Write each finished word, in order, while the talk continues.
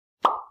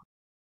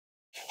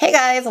Hey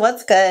guys,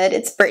 what's good?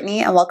 It's Brittany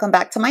and welcome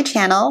back to my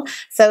channel.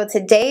 So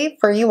today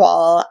for you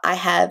all, I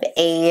have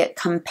a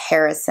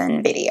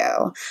comparison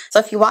video. So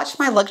if you watched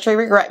my luxury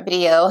regret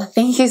video,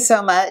 thank you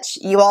so much.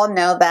 You all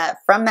know that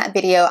from that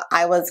video,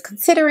 I was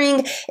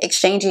considering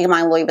exchanging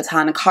my Louis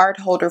Vuitton card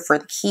holder for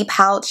the key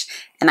pouch,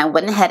 and I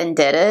went ahead and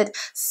did it.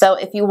 So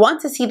if you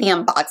want to see the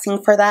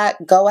unboxing for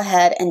that, go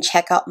ahead and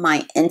check out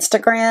my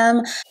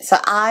Instagram. So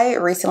I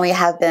recently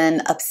have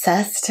been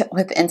obsessed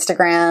with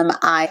Instagram.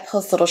 I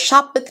post little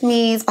shop with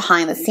me's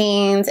behind the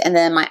scenes, and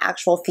then my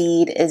actual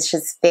feed is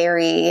just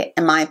very,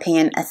 in my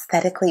opinion,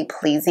 aesthetically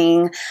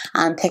pleasing.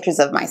 Pictures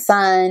of my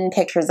son,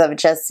 pictures of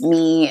just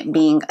me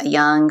being a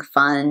young,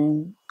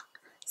 fun,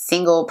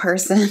 single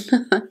person.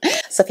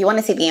 So if you want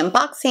to see the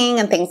unboxing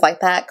and things like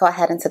that, go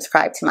ahead and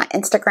subscribe to my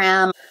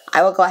Instagram.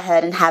 I will go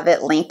ahead and have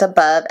it linked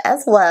above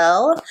as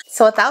well.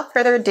 So without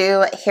further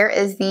ado, here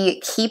is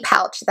the key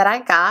pouch that I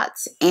got.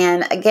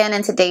 And again,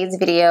 in today's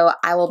video,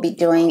 I will be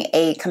doing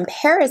a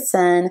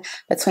comparison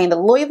between the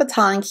Louis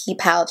Vuitton key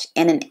pouch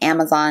and an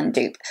Amazon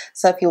dupe.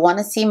 So if you want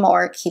to see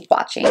more, keep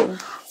watching.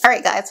 All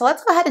right, guys, so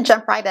let's go ahead and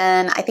jump right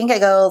in. I think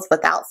it goes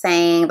without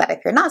saying that if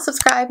you're not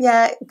subscribed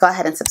yet, go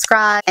ahead and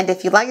subscribe. And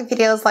if you like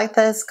videos like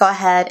this, go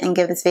ahead and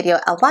give this video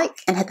a like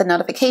and hit the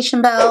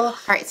notification bell. All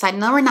right, so I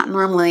know we're not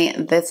normally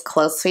this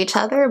close to each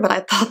other, but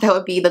I thought that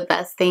would be the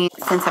best thing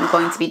since I'm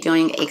going to be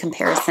doing a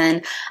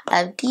comparison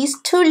of these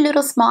two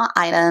little small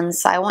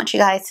items. So I want you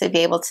guys to be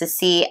able to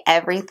see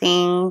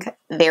everything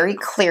very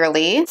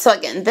clearly. So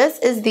again, this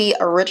is the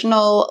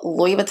original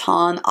Louis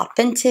Vuitton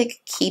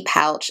authentic key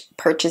pouch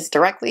purchased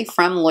directly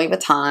from Louis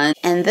Vuitton.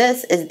 And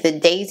this is the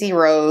Daisy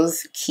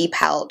Rose key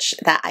pouch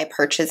that I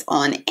purchased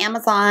on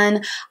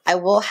Amazon. I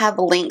will have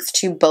links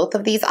to both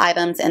of these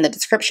items in the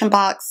description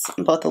box,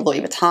 both the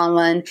Louis Vuitton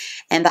one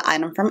and the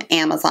item from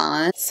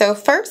Amazon. So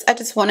first, I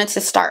just wanted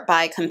to start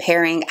by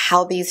comparing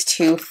how these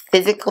two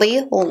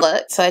physically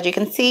look. So as you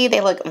can see,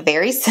 they look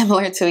very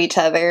similar to each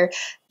other.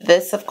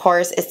 This, of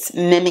course, is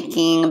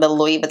mimicking the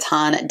Louis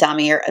Vuitton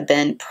Damier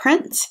Ebene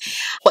print.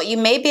 What you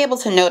may be able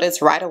to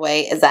notice right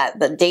away is that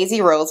the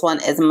Daisy Rose one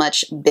is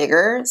much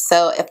bigger.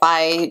 So if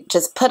I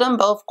just put them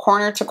both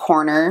corner to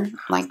corner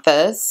like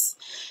this,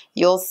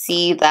 you'll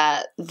see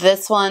that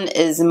this one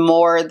is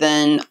more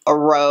than a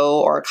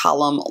row or a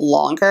column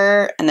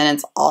longer, and then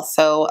it's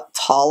also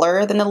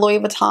taller than the Louis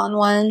Vuitton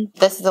one.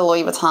 This is the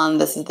Louis Vuitton,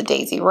 this is the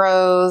Daisy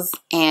Rose,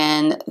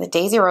 and the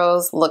Daisy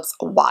Rose looks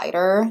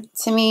wider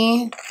to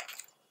me.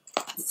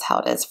 That's how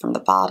it is from the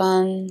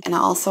bottom. And I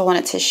also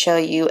wanted to show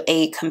you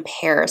a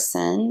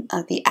comparison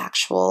of the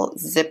actual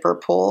zipper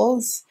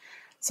pulls.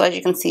 So as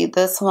you can see,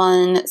 this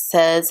one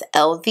says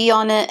LV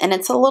on it, and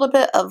it's a little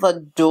bit of a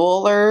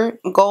duller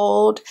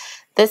gold.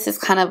 This is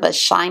kind of a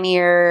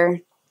shinier,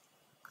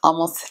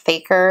 almost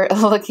faker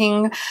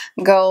looking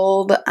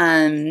gold.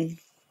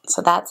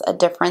 So that's a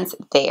difference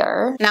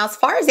there. Now, as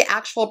far as the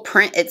actual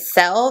print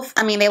itself,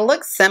 I mean, they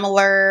look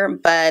similar,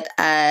 but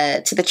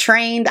to the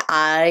trained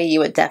eye, you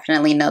would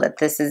definitely know that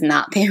this is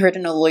not the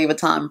original Louis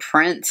Vuitton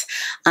print.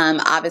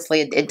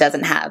 Obviously, it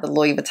doesn't have the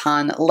Louis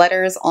Vuitton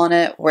letters on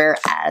it,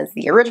 whereas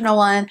the original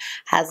one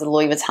has the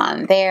Louis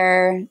Vuitton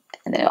there.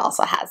 And then it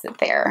also has it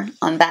there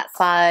on that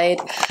side.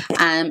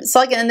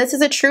 So again, this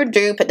is a true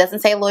dupe. It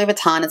doesn't say Louis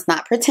Vuitton. It's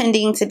not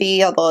pretending to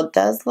be, although it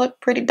does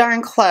look pretty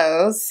darn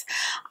close.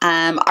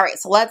 All right,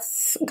 so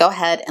let's go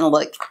ahead and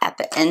look at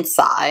the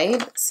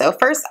inside. So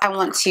first I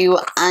want to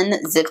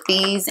unzip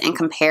these and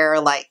compare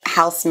like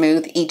how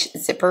smooth each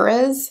zipper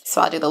is.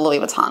 So I'll do the Louis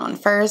Vuitton one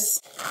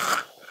first.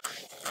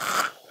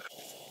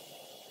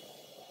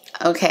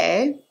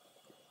 Okay.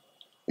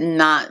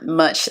 Not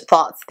much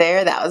thoughts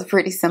there. That was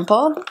pretty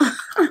simple.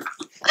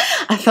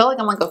 I feel like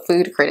I'm like a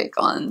food critic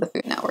on the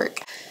Food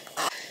Network.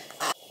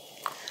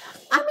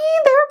 I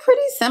mean, they're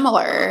pretty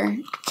similar.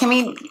 Can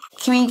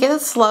we get a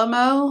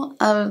slow-mo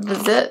of the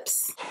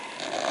zips?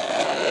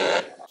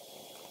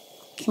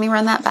 Can we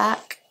run that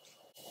back?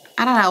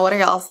 I don't know. What are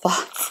y'all's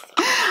thoughts?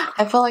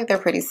 I feel like they're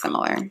pretty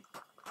similar.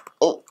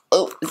 Oh,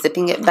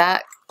 zipping it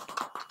back.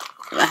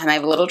 I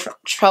have a little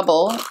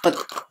trouble,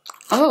 but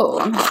oh,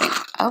 I'm having,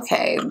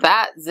 okay,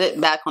 that zip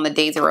back on the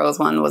Daisy Rose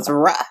one was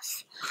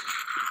rough.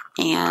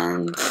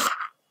 And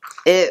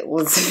it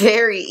was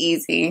very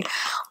easy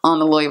on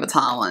the Louis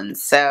Vuitton one.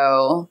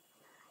 So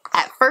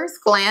at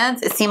first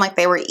glance, it seemed like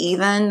they were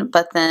even,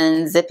 but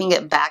then zipping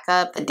it back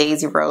up, the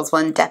Daisy Rose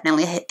one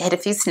definitely hit a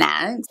few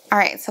snags. All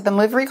right, so the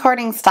movie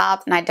recording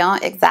stopped, and I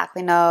don't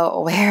exactly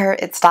know where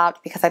it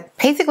stopped because I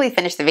basically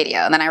finished the video,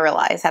 and then I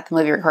realized that the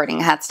movie recording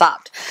had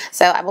stopped.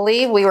 So I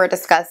believe we were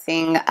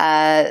discussing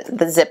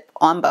the zip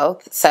on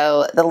both.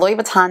 So the Louis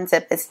Vuitton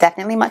zip is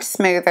definitely much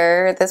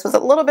smoother. This was a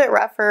little bit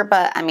rougher,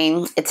 but I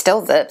mean, it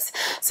still zips.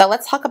 So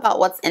let's talk about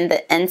what's in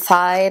the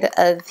inside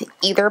of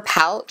either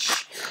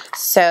pouch.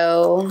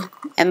 So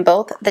in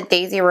both the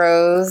Daisy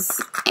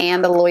Rose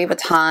and the Louis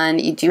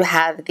Vuitton, you do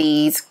have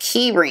these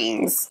key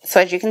rings.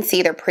 So as you can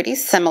see, they're pretty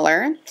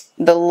similar.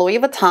 The Louis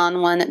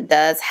Vuitton one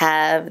does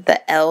have the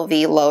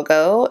LV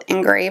logo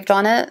engraved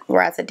on it,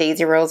 whereas the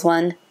Daisy Rose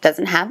one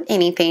doesn't have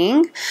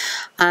anything.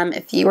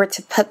 If you were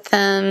to put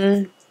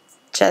them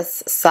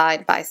just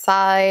side by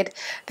side.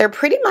 They're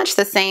pretty much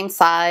the same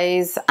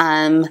size.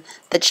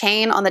 The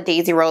chain on the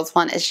Daisy Rose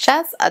one is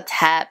just a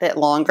tad bit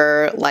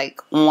longer,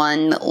 like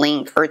 1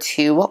 link or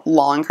 2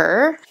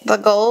 longer. The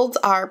golds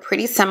are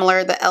pretty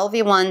similar. The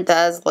LV one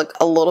does look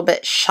a little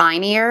bit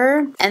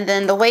shinier. And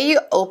then the way you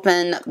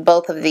open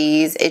both of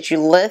these is you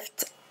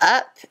lift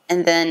up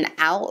and then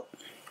out,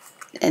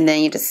 and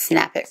then you just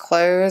snap it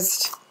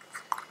closed.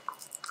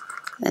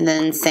 And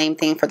then same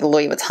thing for the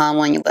Louis Vuitton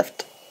one, you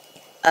lift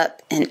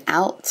up and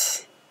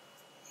out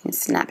and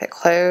snap it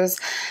closed.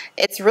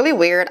 It's really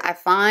weird. I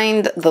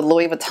find the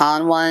Louis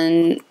Vuitton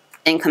one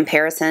in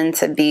comparison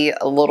to be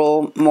a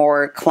little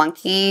more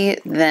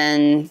clunky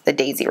than the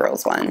Daisy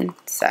Rose one.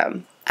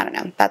 So I don't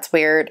know, that's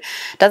weird.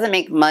 Doesn't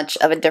make much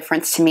of a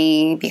difference to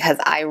me because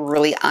I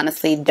really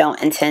honestly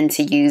don't intend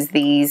to use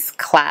these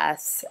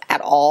class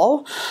at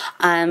all.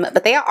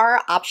 But they are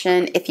an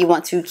option if you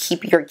want to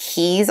keep your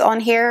keys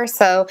on here.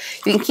 So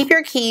you can keep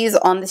your keys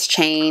on this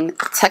chain,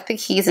 tuck the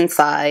keys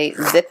inside,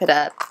 zip it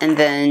up, and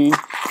then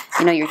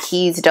you know your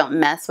keys don't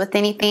mess with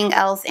anything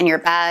else in your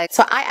bag.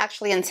 So I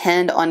actually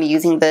intend on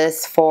using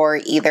this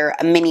for either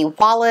a mini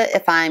wallet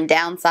if I'm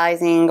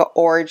downsizing,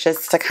 or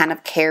just to kind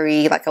of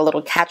carry like a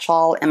little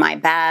catch-all in my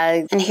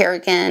bag. And here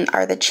again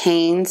are the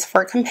chains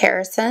for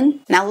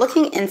comparison. Now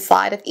looking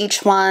inside of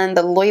each one,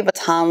 the Louis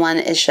Vuitton one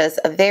is just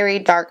a very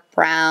dark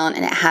brown,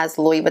 and it has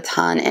Louis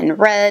Vuitton in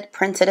red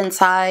printed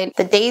inside.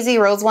 The Daisy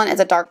Rose one is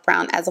a dark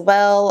brown as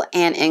well,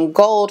 and in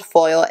gold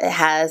foil it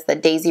has the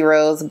Daisy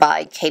Rose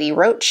by Katie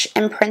Roach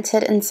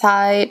imprinted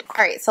inside.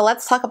 Alright, so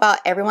let's talk about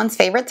everyone's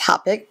favorite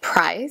topic,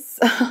 price.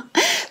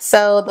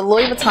 So the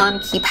Louis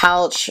Vuitton key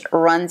pouch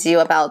runs you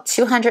about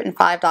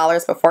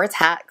 $205 before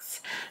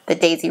tax. The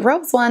Daisy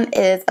Rose one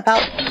is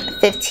about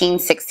 $15,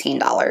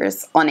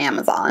 $16 on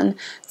Amazon.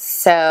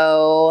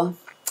 So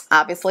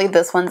obviously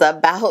this one's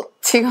about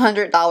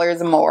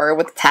 $200 more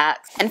with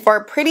tax. And for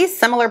a pretty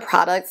similar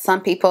product, some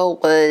people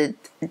would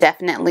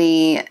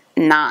definitely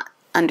not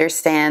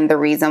understand the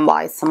reason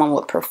why someone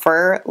would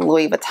prefer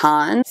Louis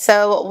Vuitton.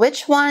 So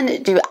which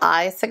one do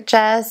I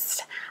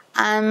suggest?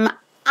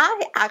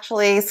 I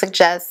actually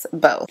suggest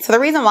both. So the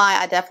reason why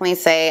I definitely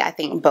say I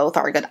think both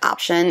are a good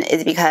option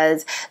is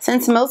because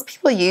since most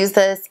people use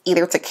this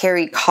either to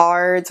carry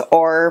cards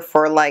or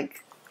for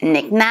like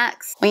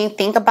knickknacks, when you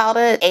think about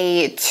it,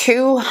 a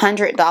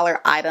 $200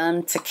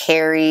 item to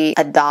carry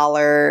a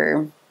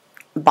 $1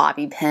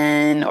 bobby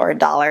pin or a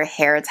 $1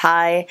 hair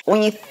tie,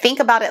 when you think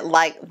about it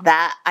like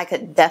that, I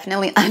could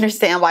definitely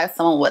understand why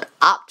someone would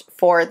opt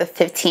for the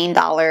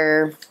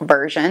 $15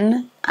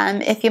 version,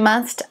 if you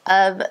must,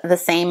 of the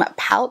same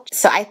pouch.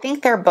 So I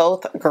think they're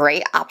both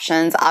great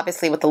options.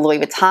 Obviously with the Louis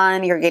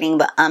Vuitton, you're getting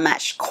the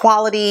unmatched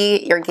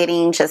quality, you're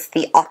getting just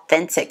the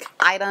authentic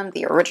item,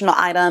 the original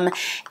item,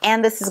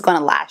 and this is going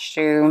to last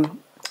you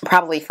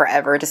probably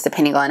forever, just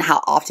depending on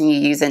how often you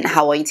use it and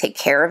how well you take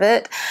care of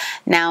it.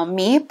 Now,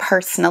 me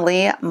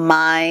personally,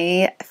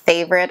 my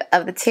favorite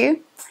of the two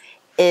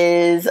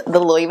is the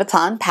Louis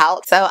Vuitton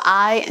pouch. So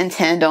I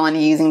intend on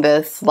using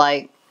this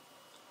like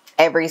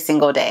every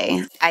single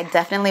day. I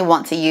definitely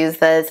want to use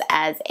this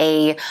as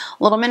a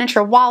little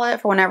miniature wallet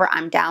for whenever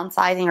I'm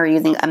downsizing or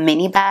using a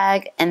mini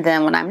bag. And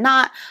then when I'm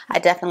not, I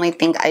definitely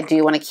think I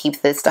do want to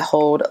keep this to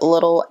hold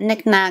little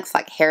knickknacks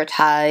like hair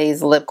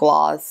ties, lip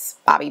gloss,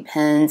 bobby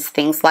pins,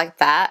 things like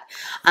that.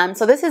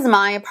 So this is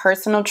my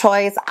personal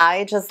choice.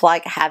 I just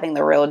like having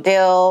the real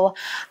deal.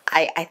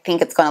 I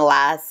think it's going to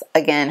last,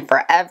 again,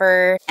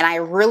 forever. And I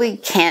really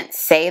can't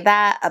say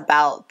that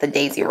about the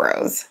Daisy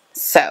Rose.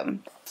 So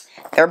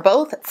they're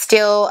both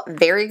still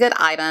very good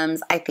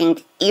items. I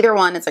think either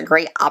one is a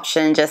great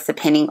option just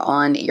depending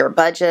on your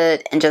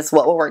budget and just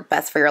what will work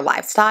best for your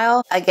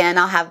lifestyle. Again,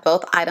 I'll have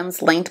both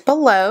items linked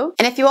below.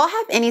 And if you all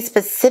have any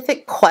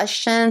specific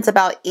questions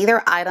about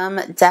either item,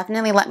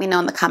 definitely let me know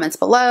in the comments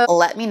below.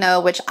 Let me know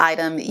which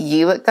item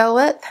you would go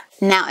with.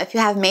 Now, if you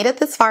have made it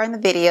this far in the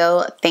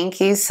video, thank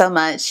you so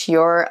much.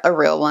 You're a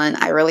real one.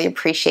 I really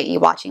appreciate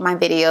you watching my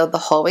video the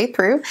whole way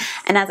through.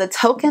 And as a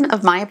token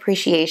of my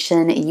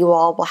appreciation, you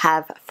all will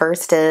have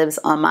first dibs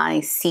on my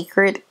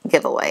secret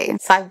giveaway.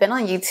 So I've been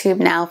on YouTube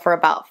now for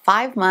about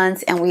 5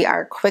 months, and we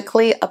are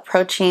quickly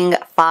approaching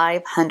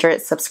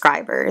 500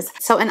 subscribers.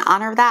 So in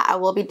honor of that, I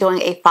will be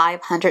doing a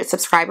 500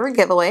 subscriber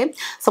giveaway.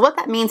 So what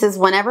that means is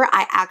whenever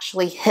I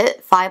actually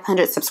hit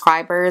 500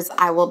 subscribers,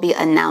 I will be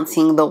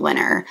announcing the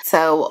winner.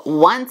 So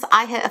once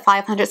I hit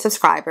 500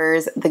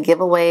 subscribers, the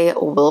giveaway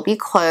will be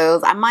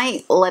closed. I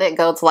might let it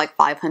go to like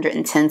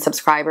 510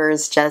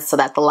 subscribers just so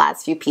that the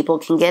last few people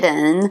can get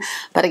in.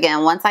 But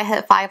again, once I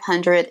hit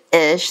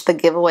 500-ish, the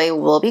giveaway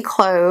will be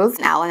closed.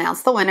 And I'll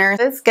announce the winner.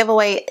 This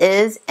giveaway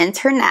is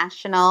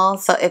international,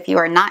 so if you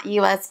are not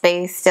US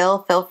based, still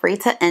feel free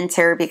to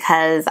enter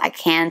because I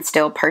can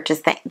still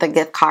purchase the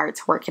gift card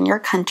to work in your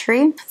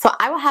country. So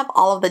I will have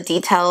all of the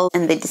details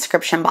in the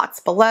description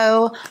box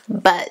below,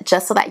 but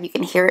just so that you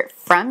can hear it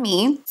from from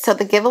me. So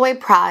the giveaway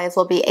prize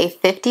will be a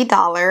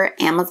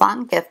 $50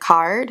 Amazon gift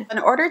card. In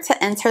order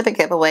to enter the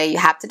giveaway, you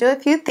have to do a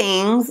few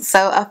things.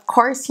 So of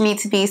course, you need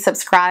to be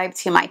subscribed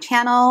to my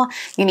channel.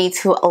 You need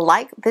to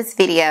like this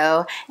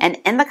video, and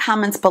in the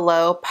comments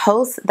below,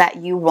 post that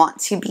you want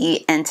to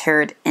be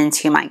entered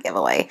into my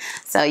giveaway.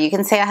 So you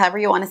can say it however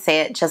you want to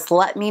say it. Just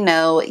let me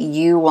know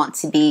you want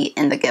to be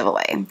in the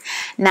giveaway.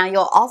 Now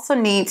you'll also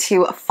need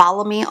to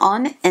follow me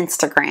on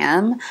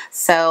Instagram.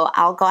 So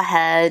I'll go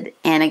ahead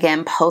and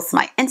again post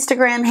my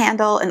Instagram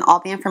handle and all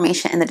the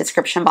information in the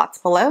description box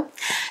below.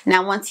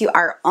 Now once you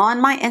are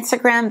on my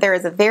Instagram, there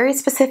is a very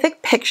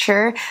specific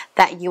picture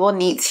that you will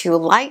need to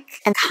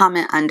like and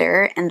comment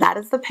under, and that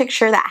is the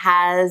picture that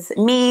has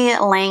me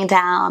laying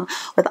down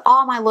with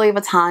all my Louis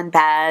Vuitton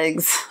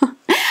bags.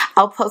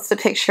 I'll post a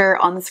picture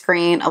on the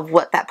screen of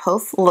what that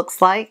post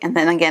looks like, and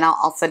then again I'll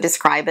also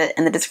describe it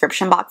in the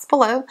description box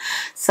below.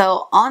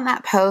 So on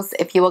that post,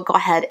 if you will go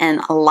ahead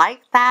and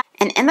like that,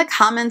 and in the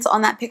comments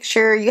on that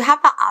picture you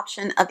have the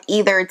option of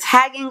either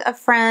tagging a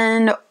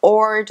friend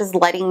or just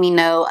letting me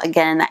know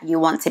again that you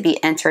want to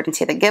be entered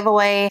into the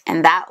giveaway,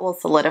 and that will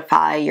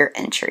solidify your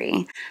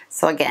entry.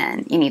 So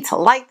again, you need to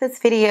like this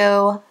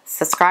video,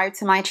 subscribe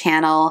to my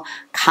channel,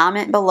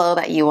 comment below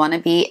that you want to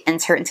be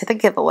entered into the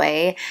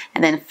giveaway,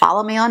 and then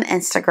follow me on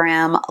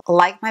Instagram,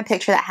 like my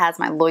picture that has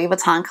my Louis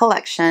Vuitton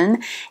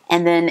collection,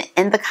 and then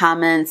in the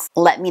comments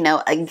let me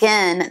know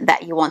again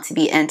that you want to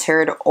be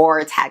entered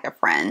or tag a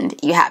friend.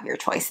 You have your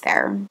choice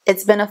there.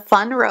 It's been a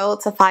fun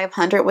road to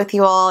 500 with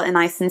you all, and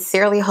I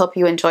sincerely hope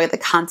you enjoy the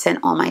content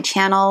on my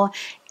channel.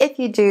 If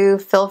you do,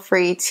 feel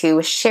free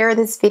to share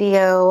this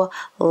video,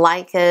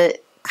 like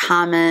it,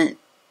 comment,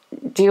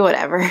 do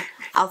whatever.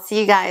 I'll see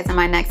you guys in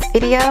my next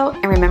video,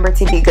 and remember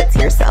to be good to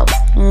yourselves.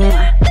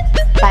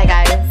 Bye guys.